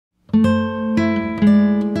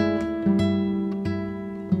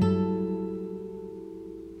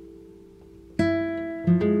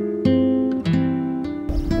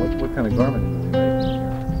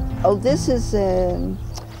this is the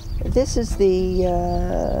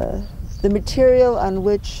material on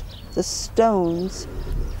which the stones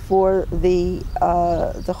for the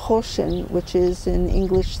choshen, which is in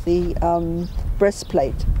English the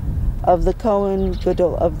breastplate of the Kohen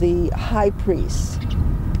Gadol, of the high priest.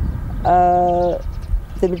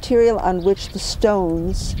 The material on which the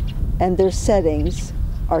stones and their settings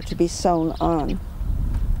are to be sewn on.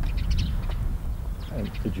 And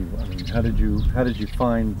how did you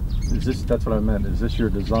find, that's what I meant, is this your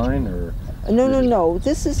design, or? No,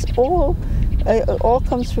 this is all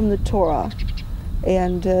comes from the Torah.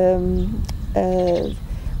 And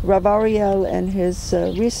Rav Ariel and his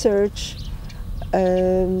research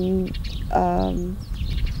and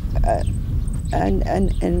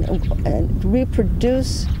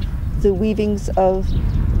reproduce the weavings of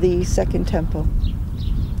the Second Temple.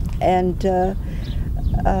 And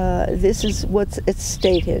this is what it's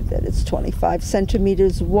stated, that it's 25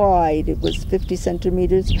 centimeters wide, it was 50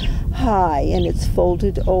 centimeters high, and it's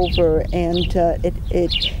folded over, and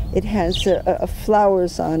it has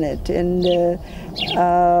flowers on it, and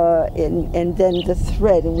then the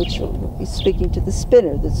thread, in which we'll be speaking to the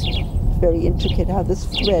spinner, that's very intricate,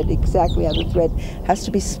 exactly how the thread has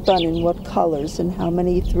to be spun in what colors and how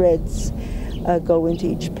many threads go into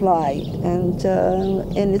each ply, and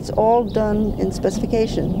it's all done in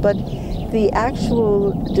specification. But the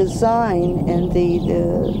actual design and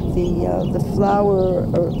the flower,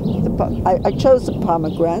 I chose the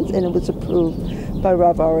pomegranate, and it was approved by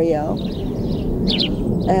Rav Ariel,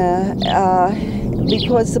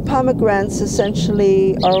 because the pomegranates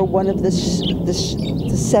essentially are one of the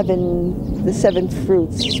seven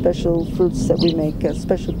fruits, special fruits that we make a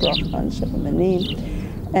special bracha on Shevamanim.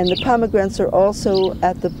 And the pomegranates are also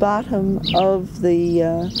at the bottom of the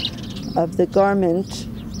garment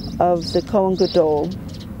of the Kohen Gadol.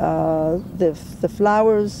 The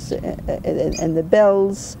flowers and the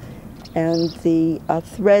bells and the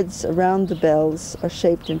threads around the bells are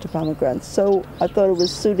shaped into pomegranates. So I thought it was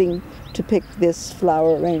suiting to pick this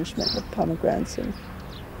flower arrangement with pomegranates,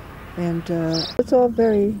 and it's all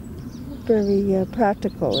very, very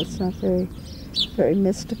practical. It's not very, very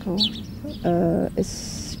mystical.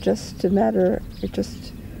 It's just a matter,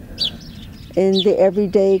 in the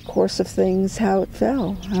everyday course of things, how it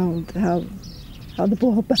fell, how the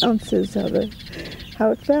ball bounces, how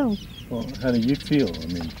it fell. Well, how do you feel,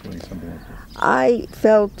 doing something like this? I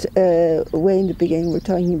felt, way in the beginning, we're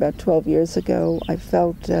talking about 12 years ago, I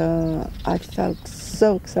felt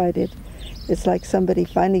so excited. It's like somebody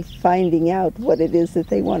finally finding out what it is that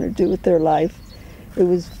they want to do with their life. It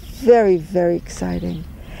was very, very exciting.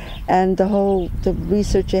 And the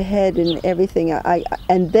research ahead and everything,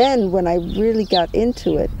 and then when I really got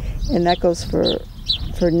into it, and that goes for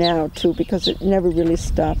now too, because it never really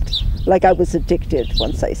stopped. Like, I was addicted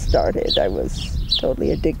once I started. I was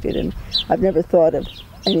totally addicted, and I've never thought of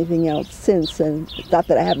anything else since. And not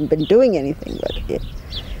that I haven't been doing anything, but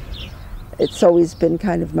it's always been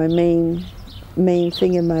kind of my main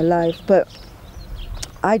thing in my life. But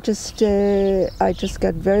I just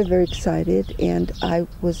got very, very excited, and I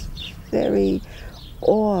was very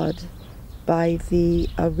awed by the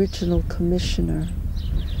original commissioner.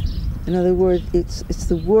 In other words, it's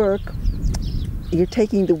the work. You're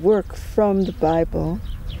taking the work from the Bible,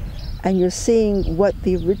 and you're seeing what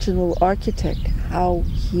the original architect, how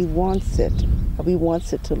he wants it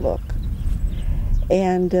to look.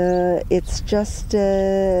 And it's just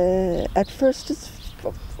at first it's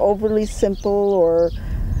overly simple, or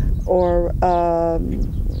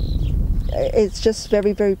it's just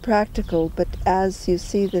very, very practical. But as you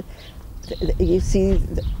see you see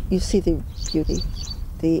the beauty,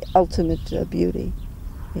 the ultimate beauty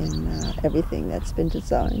in everything that's been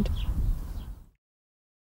designed.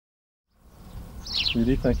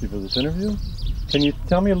 Judy, thank you for this interview. Can you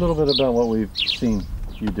tell me a little bit about what we've seen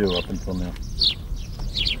you do up until now?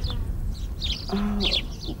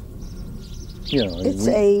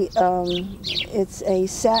 It's a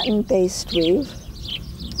satin-based weave,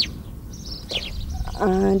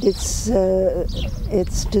 and it's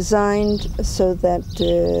designed so that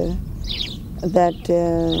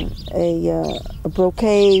a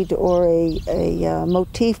brocade or a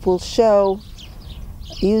motif will show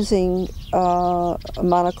using a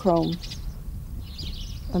monochrome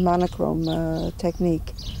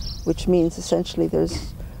technique, which means essentially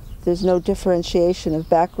there's no differentiation of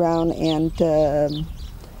background and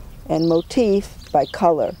motif by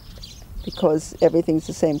color, because everything's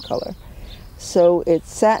the same color. So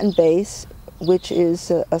it's satin base, which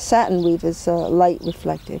is a satin weave is light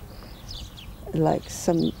reflected,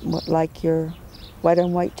 somewhat like your white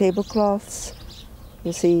on white tablecloths.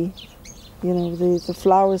 You see you know, the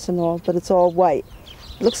flowers and all, but it's all white.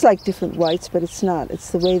 It looks like different whites, but it's not.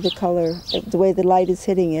 It's the way the color, the way the light is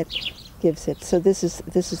hitting it, gives it. So this is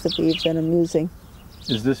the weave that I'm using.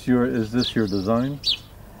 Is this your design?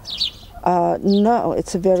 No,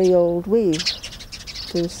 it's a very old weave.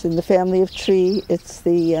 There's in the family of tree. It's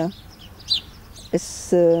the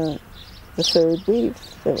third weave.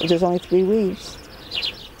 There's only 3 weaves.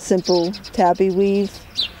 Simple tabby weave,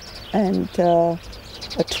 and a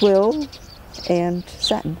twill, and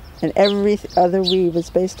satin. And every other weave is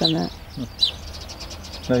based on that.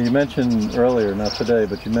 Now you mentioned earlier, not today,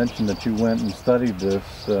 but you mentioned that you went and studied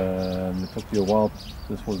this, and it took you a while.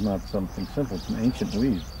 This was not something simple, it's an ancient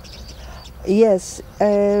weave. Yes.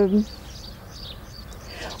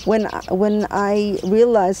 When I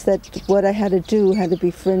realized that what I had to do had to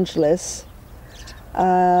be fringeless,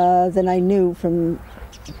 then I knew from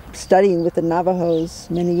studying with the Navajos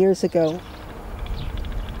many years ago.